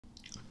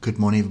Good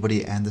morning,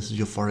 everybody, and this is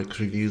your Forex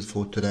reviews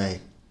for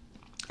today.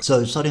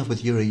 So starting off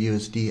with Euro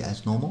USD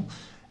as normal,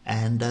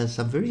 and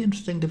some very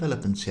interesting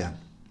developments here.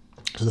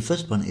 So the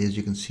first one is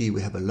you can see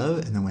we have a low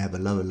and then we have a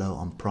lower low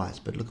on price,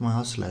 but look at my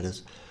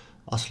oscillators.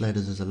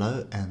 Oscillators is a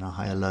low and a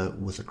higher low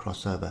with a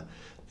crossover.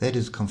 That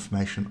is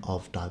confirmation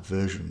of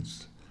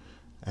diversions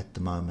at the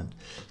moment.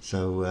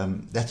 So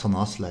that's on the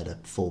oscillator.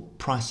 For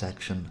price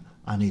action,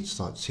 I need to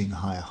start seeing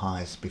higher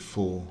highs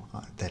before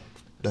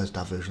those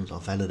diversions are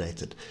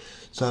validated.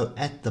 So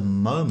at the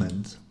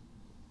moment,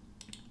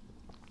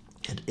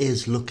 it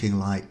is looking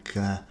like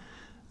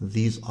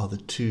these are the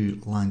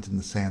two lines in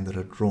the sand that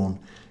are drawn,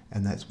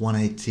 and that's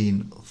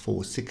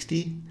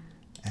 118,460,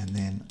 and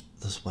then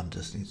this one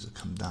just needs to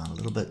come down a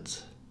little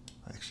bit.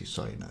 Actually,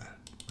 sorry, no,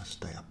 must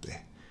stay up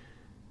there.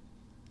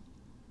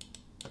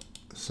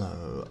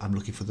 So I'm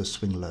looking for the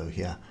swing low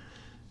here,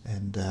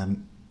 and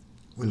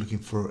we're looking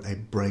for a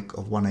break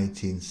of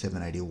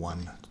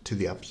 118,781 to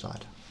the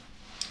upside.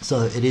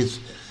 So it is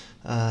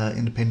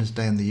Independence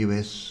Day in the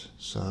US,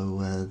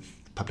 so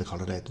public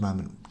holiday at the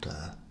moment.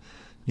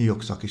 New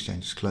York Stock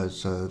Exchange is closed,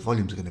 so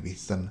volumes are going to be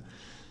thin.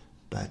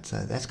 But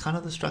that's kind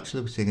of the structure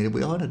that we're seeing.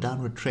 We are in a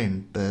downward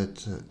trend,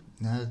 but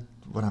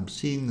what I'm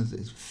seeing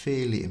is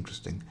fairly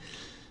interesting.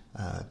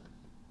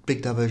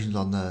 Big diversions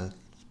on the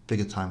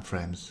bigger time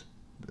frames.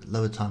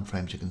 Lower time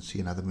frames, you can see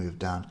another move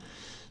down.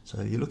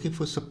 So you're looking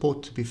for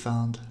support to be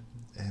found,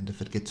 and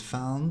if it gets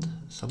found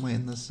somewhere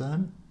in this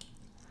zone,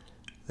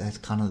 that's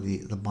kind of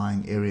the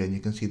buying area, and you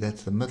can see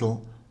that's the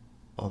middle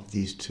of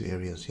these two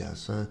areas here.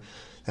 So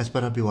that's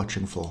what I'll be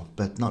watching for,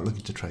 but not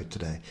looking to trade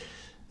today.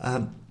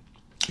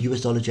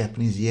 US dollar,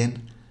 Japanese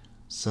yen.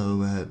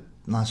 So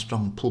nice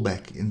strong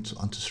pullback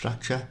onto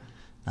structure.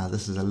 Now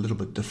this is a little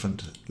bit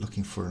different,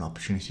 looking for an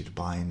opportunity to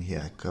buy in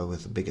here, go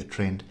with a bigger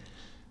trend,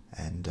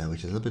 and which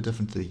is a little bit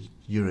different to the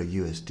Euro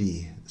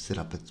USD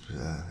setup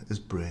is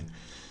brewing.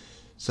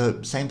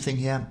 So same thing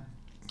here.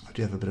 I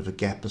do have a bit of a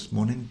gap this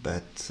morning,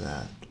 but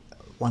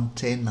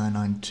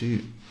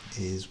 110,992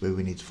 is where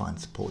we need to find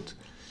support,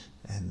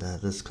 and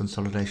this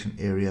consolidation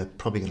area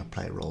probably going to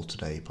play a role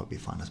today. You probably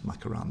find us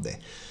muck around there.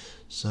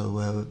 So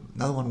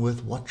another one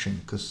worth watching,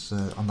 because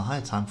on the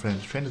higher time frame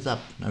the trend is up,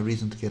 no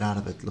reason to get out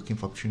of it, looking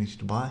for opportunity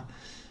to buy.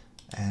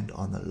 And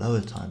on the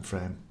lower time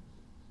frame,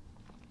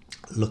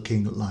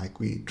 looking like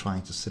we're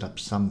trying to set up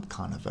some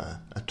kind of a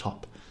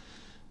top.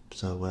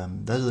 So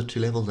those are the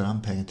two levels that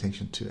I'm paying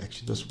attention to.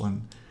 Actually, this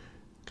one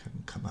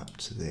can come up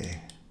to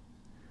there.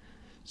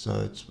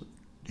 So it's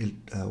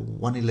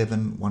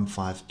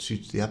 111,152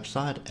 to the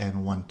upside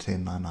and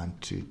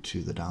 110,992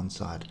 to the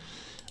downside.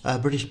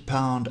 British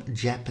pound,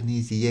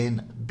 Japanese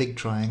yen, big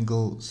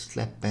triangle,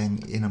 slap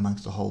bang in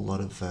amongst a whole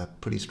lot of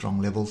pretty strong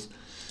levels.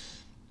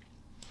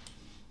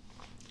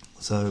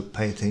 So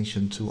pay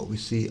attention to what we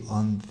see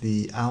on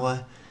the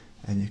hour,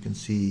 and you can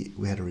see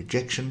we had a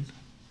rejection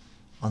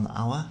on the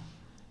hour,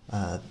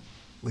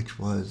 which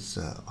was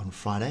on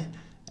Friday,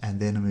 and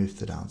then a move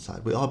to the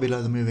downside. We are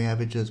below the moving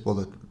averages,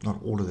 well,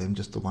 not all of them,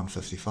 just the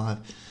 155.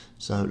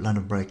 So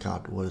London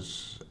breakout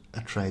was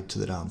a trade to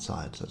the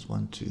downside. So it's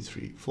 1, 2,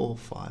 3, 4,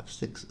 5,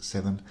 6,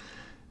 7.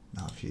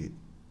 Now if you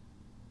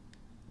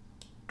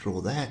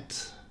draw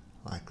that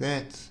like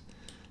that,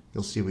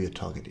 you'll see where your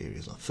target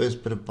areas are.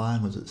 First bit of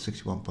buying was at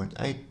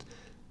 61.8.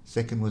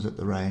 Second was at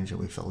the range, and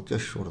we fell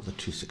just short of the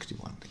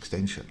 261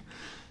 extension.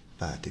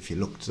 But if you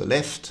look to the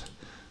left,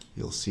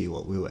 you'll see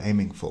what we were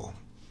aiming for.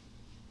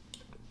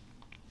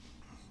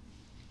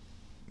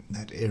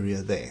 That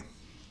area there.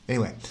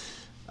 Anyway,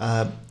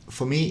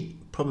 for me,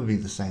 probably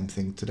the same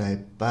thing today,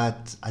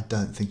 but I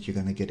don't think you're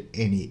going to get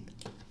any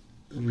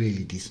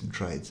really decent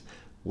trades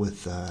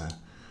with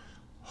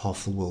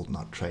half the world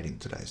not trading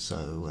today.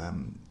 So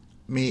I'm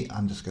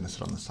just going to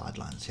sit on the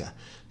sidelines here.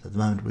 So at the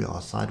moment we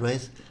are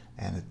sideways,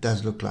 and it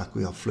does look like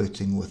we are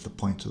flirting with the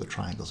point of the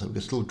triangle. So we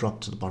can still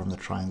drop to the bottom of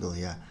the triangle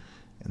here,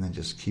 and then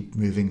just keep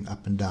moving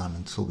up and down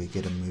until we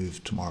get a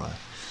move tomorrow.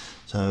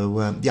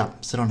 So yeah,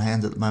 sit on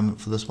hands at the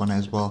moment for this one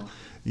as well.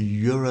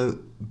 Euro,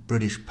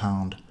 British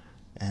pound,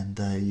 and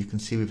you can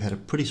see we've had a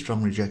pretty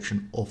strong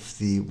rejection off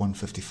the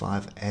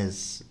 155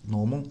 as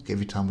normal.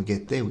 Every time we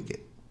get there, we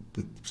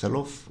sell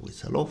off,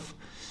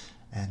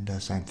 and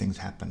same things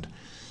happened.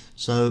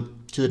 So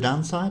to the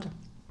downside,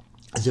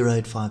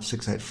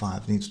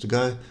 0.85685 needs to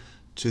go.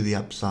 To the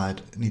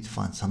upside, need to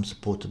find some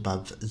support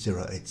above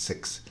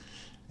 0.86.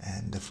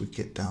 And if we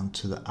get down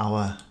to the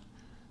hour,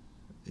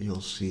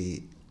 you'll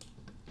see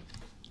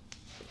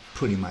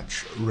pretty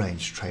much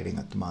range trading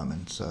at the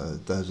moment. So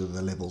those are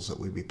the levels that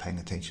we'll be paying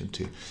attention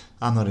to.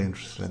 I'm not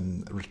interested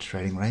in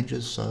trading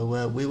ranges,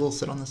 so we will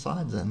sit on the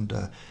sides and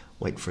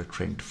wait for a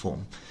trend to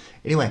form.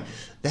 Anyway,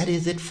 that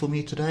is it for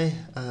me today.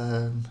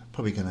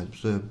 Probably going to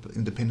observe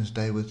Independence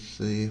Day with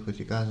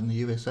you guys in the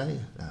USA.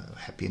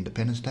 Happy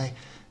Independence Day,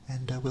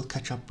 and we'll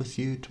catch up with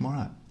you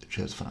tomorrow.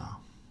 Cheers for now.